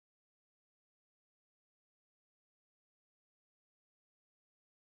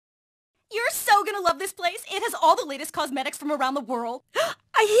so gonna love this place. It has all the latest cosmetics from around the world.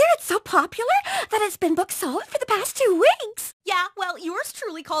 I hear it's so popular that it's been booked sold for the past 2 weeks. Yeah, well, yours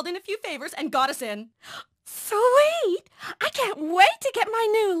truly called in a few favors and got us in. Sweet! I can't wait to get my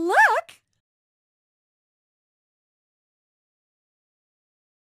new look.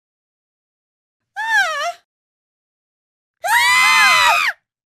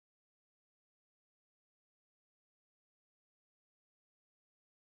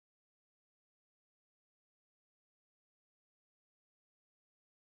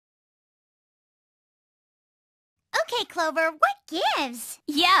 Okay, Clover, what gives?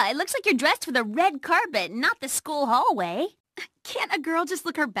 Yeah, it looks like you're dressed for the red carpet, not the school hallway. Can't a girl just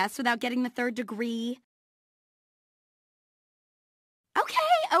look her best without getting the 3rd degree?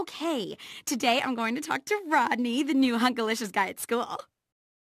 Okay. Today I'm going to talk to Rodney, the new hunkalicious guy at school.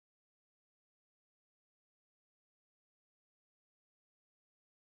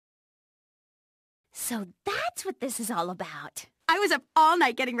 So that's what this is all about. I was up all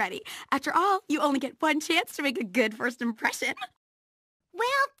night getting ready. After all, you only get one chance to make a good first impression. Well,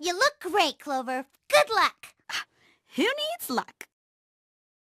 you look great, Clover. Good luck. Who needs luck?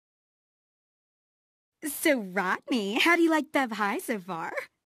 So, Rodney, how do you like Bev High so far?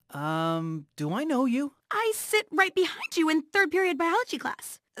 Do I know you? I sit right behind you in 3rd period biology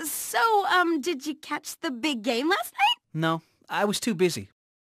class. So, did you catch the big game last night? No, I was too busy.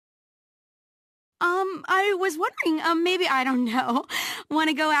 I was wondering, maybe, I don't know, want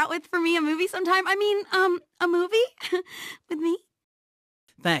to go out with for me a movie sometime? I mean, a movie? With me?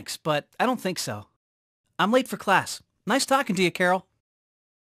 Thanks, but I don't think so. I'm late for class. Nice talking to you, Carol.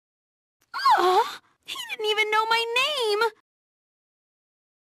 Oh, he didn't even know my name.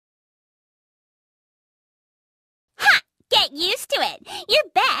 Ha! Get used to it. Your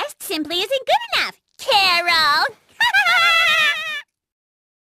best simply isn't good enough, Carol.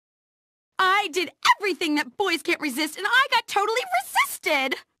 I did everything that boys can't resist, and I got totally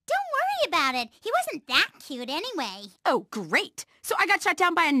resisted. Don't worry about it. He wasn't that cute anyway. Oh, great. So I got shot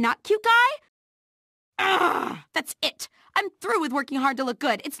down by a not cute guy? Ugh, that's it. I'm through with working hard to look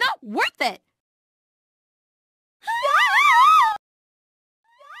good. It's not worth it.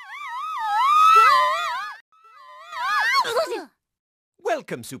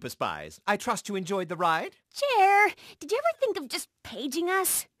 Welcome, Super Spies. I trust you enjoyed the ride? Chair, did you ever think of just paging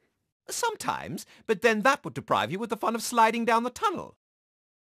us? Sometimes, but then that would deprive you of the fun of sliding down the tunnel.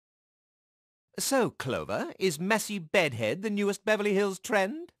 So, Clover, is messy bedhead the newest Beverly Hills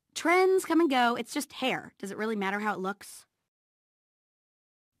trend? Trends come and go. It's just hair. Does it really matter how it looks?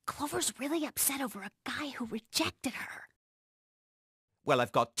 Clover's really upset over a guy who rejected her. Well,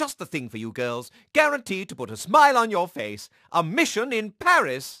 I've got just the thing for you girls. Guaranteed to put a smile on your face. A mission in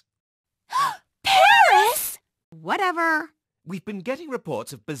Paris. Paris? Whatever. We've been getting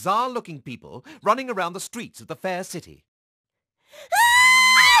reports of bizarre-looking people running around the streets of the fair city.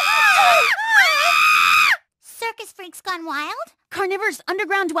 Circus freaks gone wild? Carnivorous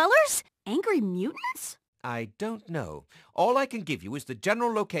underground dwellers? Angry mutants? I don't know. All I can give you is the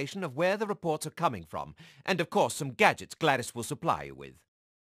general location of where the reports are coming from, and of course some gadgets Gladys will supply you with.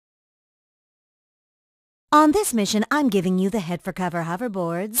 On this mission, I'm giving you the head-for-cover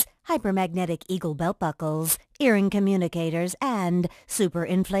hoverboards, hypermagnetic eagle belt buckles, earring communicators, and super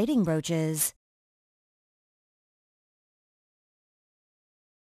inflating brooches.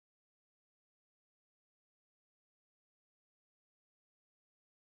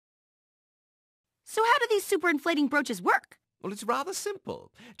 So how do these super inflating brooches work? Well, it's rather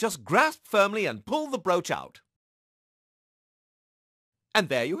simple. Just grasp firmly and pull the brooch out. And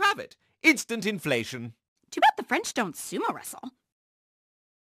there you have it. Instant inflation. Too bad the French don't sumo wrestle.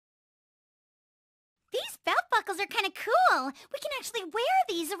 These belt buckles are kind of cool. We can actually wear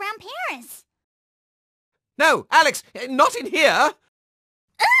these around Paris. No, Alex, not in here!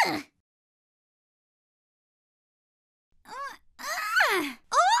 Ugh!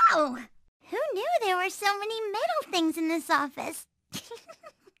 Oh! Who knew there were so many metal things in this office?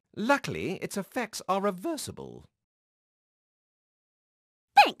 Luckily, its effects are reversible.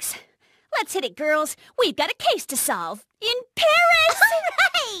 Thanks. Let's hit it, girls. We've got a case to solve. In Paris! All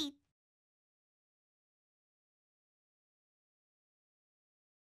right!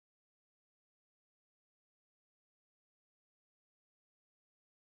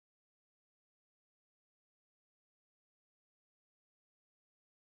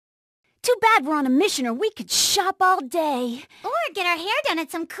 Too bad we're on a mission or we could shop all day. Or get our hair done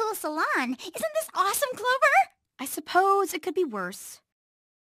at some cool salon. Isn't this awesome, Clover? I suppose it could be worse.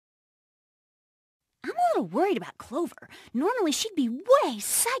 I'm a little worried about Clover. Normally she'd be way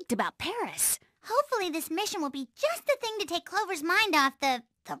psyched about Paris. Hopefully this mission will be just the thing to take Clover's mind off the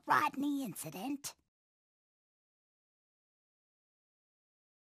The Rodney incident?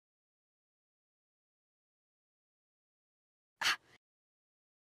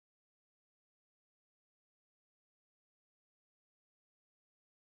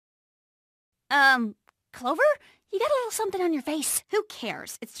 Clover? You got a little something on your face. Who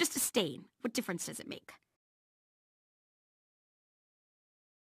cares? It's just a stain. What difference does it make?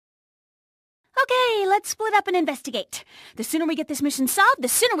 Okay, let's split up and investigate. The sooner we get this mission solved, the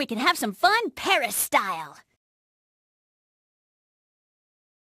sooner we can have some fun Paris style.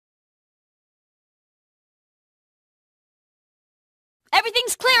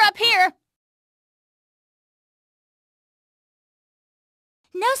 Everything's clear up here.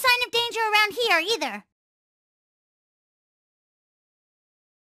 No sign of danger around here either.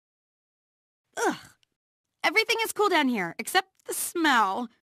 Ugh. Everything is cool down here, except the smell.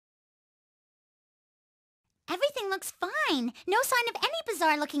 Everything looks fine. No sign of any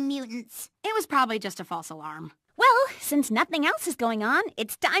bizarre-looking mutants. It was probably just a false alarm. Well, since nothing else is going on,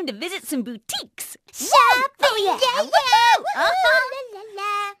 it's time to visit some boutiques. Shopping! Oh, yeah! Woohoo! Uh-huh. La, la,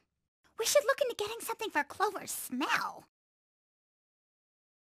 la. We should look into getting something for Clover's smell.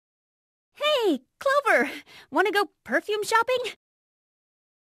 Hey, Clover, want to go perfume shopping?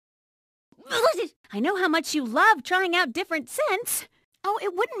 I know how much you love trying out different scents. Oh,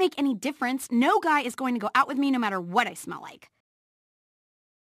 it wouldn't make any difference. No guy is going to go out with me no matter what I smell like.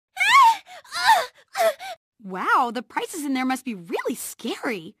 Wow, the prices in there must be really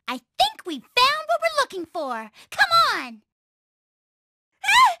scary. I think we found what we're looking for. Come on!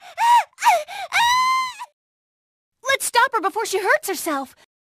 Let's stop her before she hurts herself.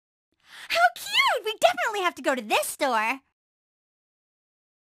 How cute! We definitely have to go to this store.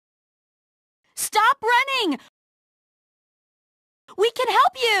 Stop running! We can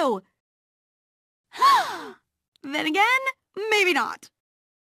help you! Then again, maybe not.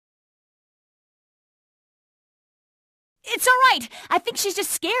 It's all right. I think she's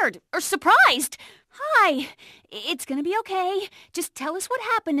just scared or surprised. Hi. It's gonna be okay. Just tell us what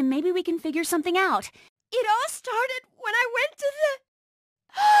happened and maybe we can figure something out. It all started when I went to the...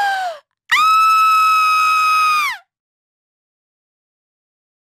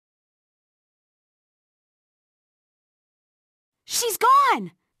 She's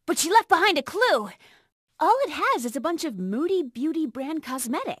gone! But she left behind a clue. All it has is a bunch of Moody Beauty brand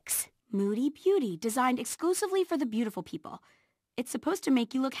cosmetics. Moody Beauty, designed exclusively for the beautiful people. It's supposed to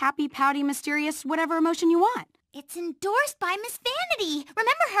make you look happy, pouty, mysterious, whatever emotion you want. It's endorsed by Miss Vanity.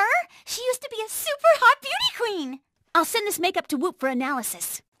 Remember her? She used to be a super hot beauty queen. I'll send this makeup to Whoop for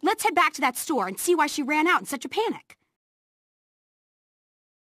analysis. Let's head back to that store and see why she ran out in such a panic.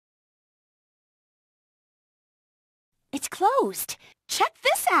 It's closed. Check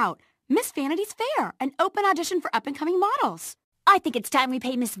this out. Miss Vanity's Fair, an open audition for up-and-coming models. I think it's time we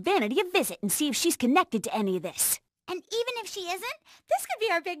pay Miss Vanity a visit and see if she's connected to any of this. And even if she isn't, this could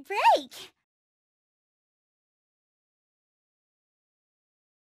be our big break.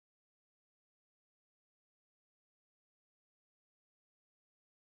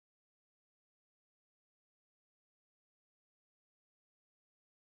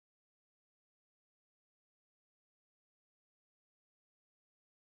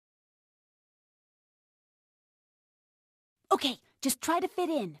 Okay, just try to fit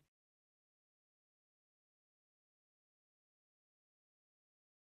in.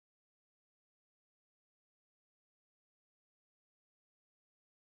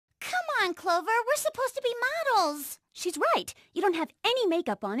 Come on, Clover. We're supposed to be models. She's right. You don't have any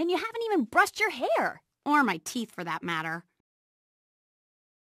makeup on and you haven't even brushed your hair. Or my teeth, for that matter.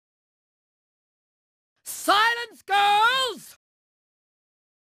 Silence, girls!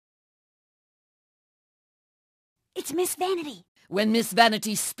 It's Miss Vanity. When Miss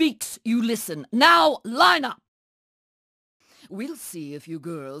Vanity speaks, you listen. Now, line up! We'll see if you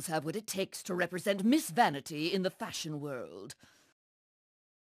girls have what it takes to represent Miss Vanity in the fashion world.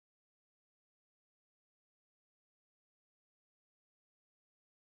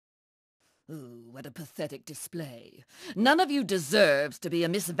 Ooh, what a pathetic display. None of you deserves to be a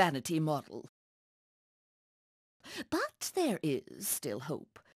Miss Vanity model. But there is still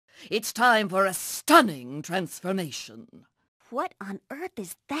hope. It's time for a stunning transformation. What on earth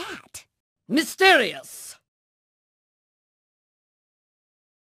is that? Mysterious!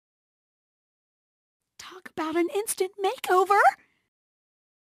 Talk about an instant makeover.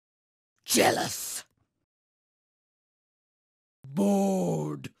 Jealous.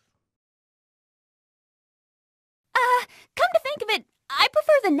 Bored. Come to think of it, I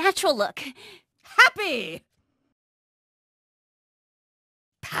prefer the natural look. Happy.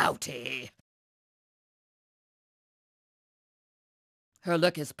 Pouty. Her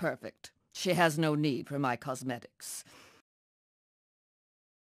look is perfect. She has no need for my cosmetics.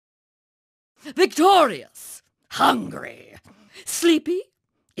 Victorious, hungry, sleepy,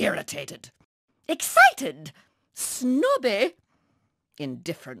 irritated, excited, snobby,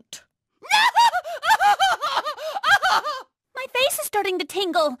 indifferent. My face is starting to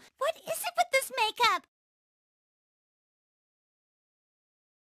tingle. What is it with this makeup?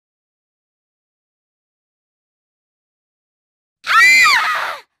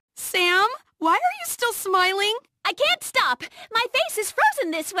 Sam, why are you still smiling? I can't stop. My face is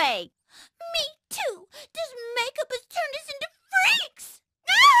frozen this way. Me too. This makeup has turned us into freaks.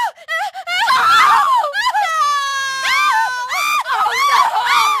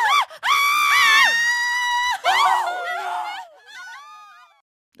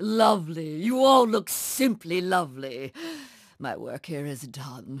 Lovely. You all look simply lovely. My work here is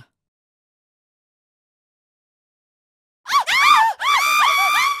done.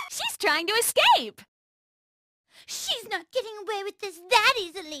 She's trying to escape. She's not getting away with this that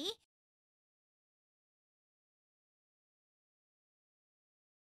easily.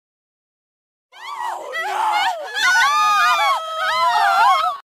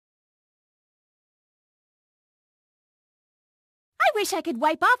 I wish I could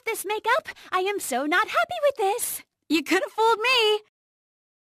wipe off this makeup. I am so not happy with this. You could have fooled me.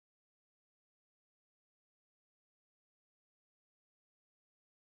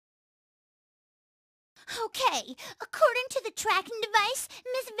 Okay, according to the tracking device,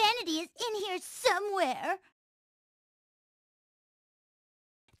 Miss Vanity is in here somewhere.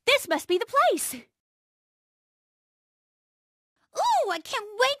 This must be the place. Ooh, I can't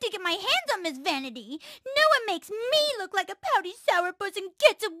wait to get my hands on Miss Vanity. No one makes me look like a pouty sourpuss and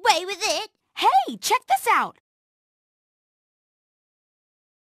gets away with it. Hey, check this out.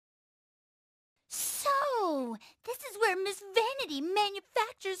 So, this is where Miss Vanity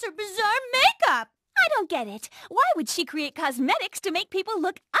manufactures her bizarre makeup. I don't get it. Why would she create cosmetics to make people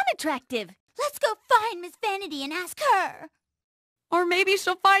look unattractive? Let's go find Miss Vanity and ask her. Or maybe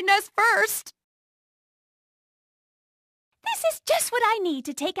she'll find us first. This is just what I need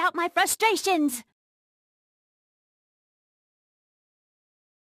to take out my frustrations.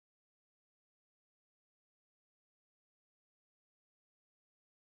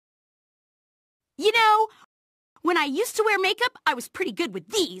 You know, when I used to wear makeup, I was pretty good with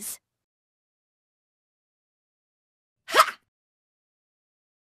these. Ha!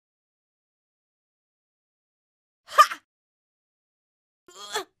 Ha!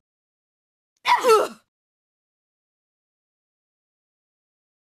 Ugh.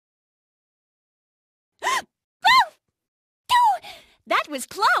 That was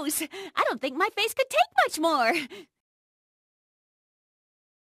close. I don't think my face could take much more.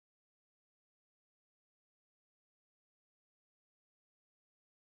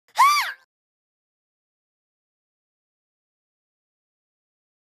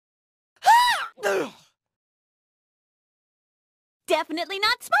 Definitely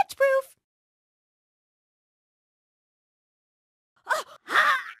not smudge-proof.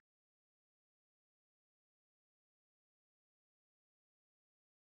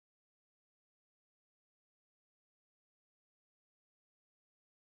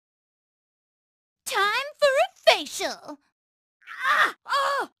 Time for a facial.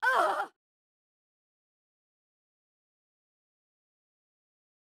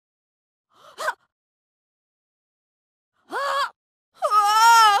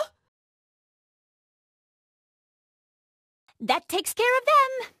 That takes care of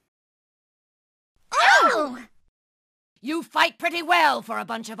them. Oh! You fight pretty well for a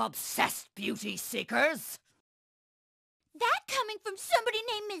bunch of obsessed beauty seekers. That coming from somebody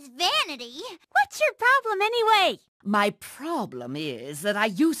named Miss Vanity. What's your problem anyway? My problem is that I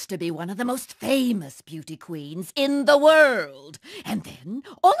used to be one of the most famous beauty queens in the world. And then,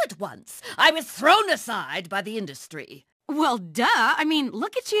 all at once, I was thrown aside by the industry. Well, duh. I mean,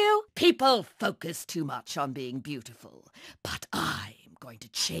 look at you. People focus too much on being beautiful. But I'm going to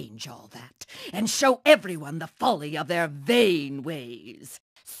change all that and show everyone the folly of their vain ways.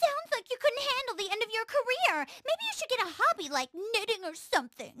 Sounds like you couldn't handle the end of your career. Maybe you should get a hobby like knitting or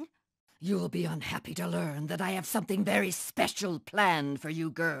something. You'll be unhappy to learn that I have something very special planned for you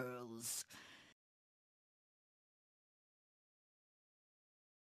girls.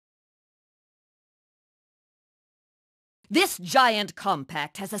 This giant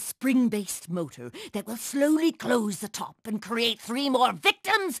compact has a spring-based motor that will slowly close the top and create 3 more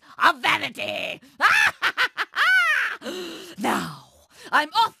victims of vanity. Now, I'm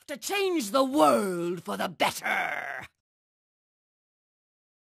off to change the world for the better.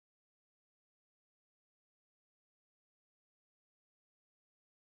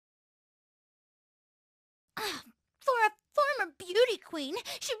 For a former beauty queen,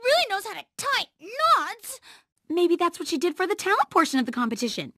 she really knows how to tie knots. Maybe that's what she did for the talent portion of the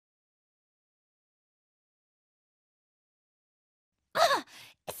competition. Ugh,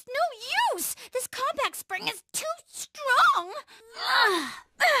 it's no use. This compact spring is too strong.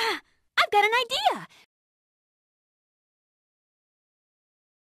 I've got an idea.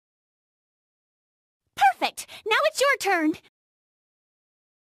 Perfect. Now it's your turn.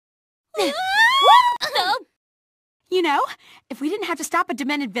 Ah! You know, if we didn't have to stop a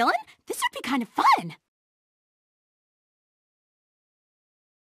demented villain, this would be kind of fun.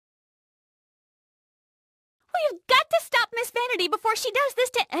 We've got to stop Miss Vanity before she does this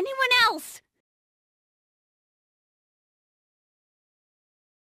to anyone else.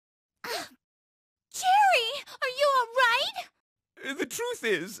 Jerry, are you all right? The truth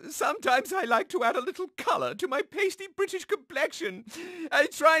is, sometimes I like to add a little colour to my pasty British complexion. I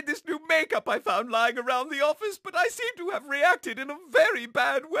tried this new makeup I found lying around the office, but I seem to have reacted in a very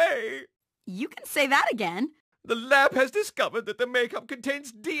bad way. You can say that again. The lab has discovered that the makeup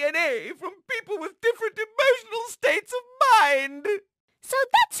contains DNA from people with different emotional states of mind. So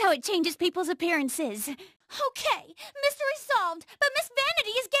that's how it changes people's appearances. Okay, mystery solved, but Miss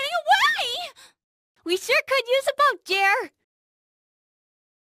Vanity is getting away! We sure could use a boat, Jer.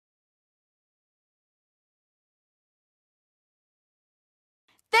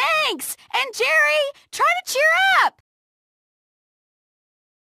 Thanks! And Jerry, try to cheer up!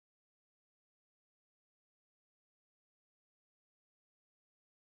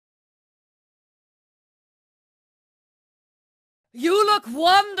 You look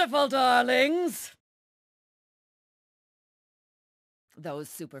wonderful, darlings. Those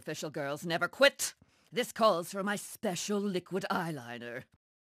superficial girls never quit. This calls for my special liquid eyeliner.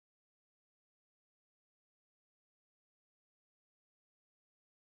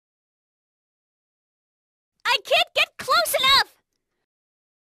 I can't get close enough!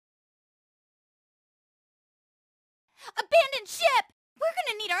 Abandoned ship! We're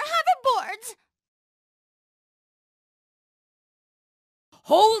gonna need our hoverboards!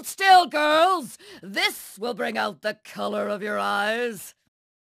 Hold still, girls! This will bring out the color of your eyes.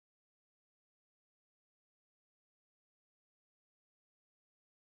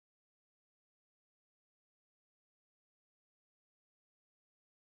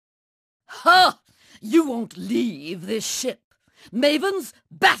 Ha! You won't leave this ship. Maven's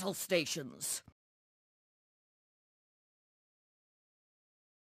battle stations.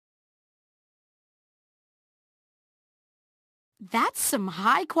 That's some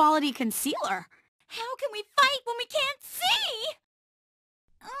high-quality concealer. How can we fight when we can't see?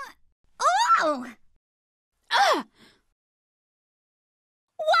 Oh!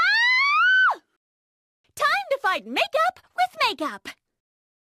 Wow! Time to fight makeup with makeup.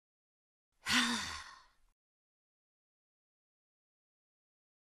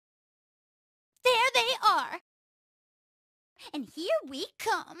 There they are. And here we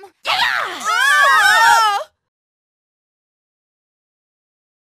come.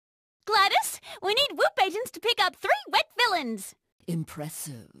 Gladys, we need Whoop agents to pick up 3 wet villains.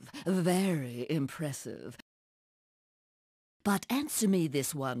 Impressive. Very impressive. But answer me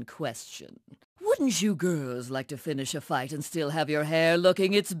this one question. Wouldn't you girls like to finish a fight and still have your hair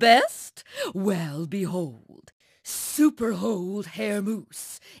looking its best? Well, behold. Super hold hair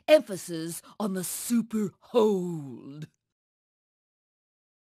mousse. Emphasis on the super hold.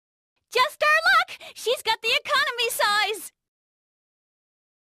 Just our luck! She's got the economy size!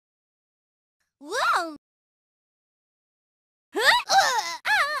 Whoa!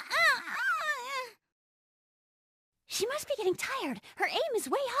 She must be getting tired. Her aim is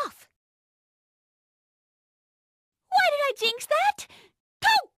way off. Why did I jinx that?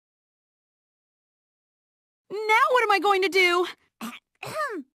 Go! Now what am I going to do?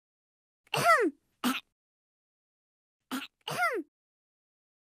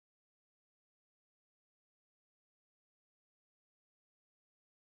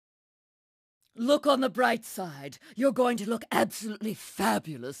 Look on the bright side. You're going to look absolutely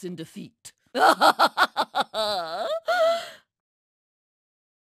fabulous in defeat.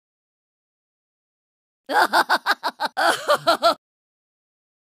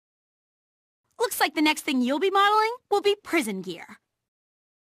 Looks like the next thing you'll be modeling will be prison gear.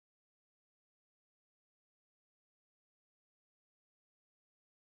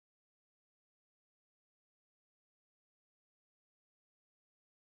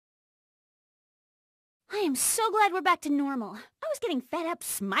 I am so glad we're back to normal. I was getting fed up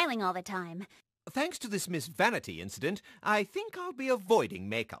smiling all the time. Thanks to this Miss Vanity incident, I think I'll be avoiding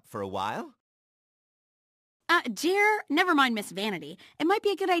makeup for a while. Jer, never mind Miss Vanity. It might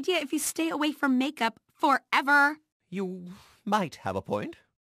be a good idea if you stay away from makeup forever. You might have a point.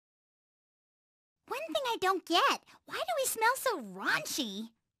 One thing I don't get, why do we smell so raunchy?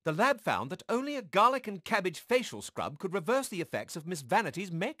 The lab found that only a garlic and cabbage facial scrub could reverse the effects of Miss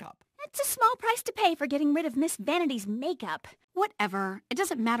Vanity's makeup. That's a small price to pay for getting rid of Miss Vanity's makeup. Whatever. It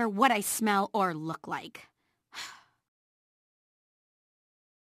doesn't matter what I smell or look like.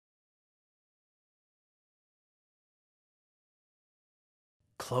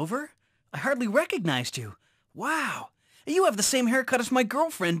 Clover? I hardly recognized you. Wow. You have the same haircut as my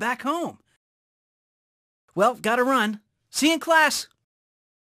girlfriend back home. Well, gotta run. See you in class.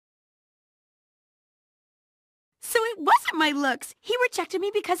 So it wasn't my looks. He rejected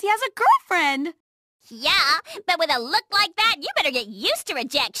me because he has a girlfriend. Yeah, but with a look like that, you better get used to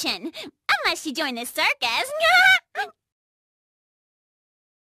rejection. Unless you join the circus.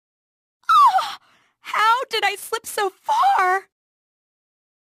 Oh, how did I slip so far?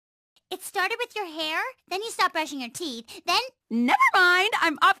 It started with your hair, then you stopped brushing your teeth, then... Never mind.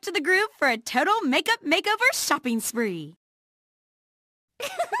 I'm off to the groove for a total makeup makeover shopping spree.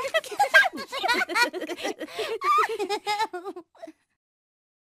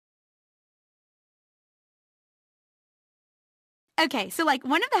 Okay, so like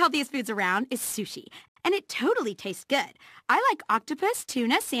one of the healthiest foods around is sushi, and it totally tastes good. I like octopus,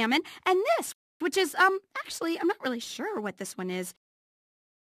 tuna, salmon, and this, which is, actually, I'm not really sure what this one is.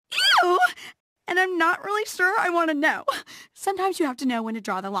 Ew! And I'm not really sure I want to know. Sometimes you have to know when to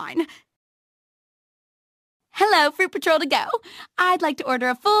draw the line. Hello, Fruit Patrol to go. I'd like to order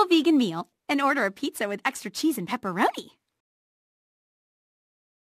a full vegan meal and order a pizza with extra cheese and pepperoni.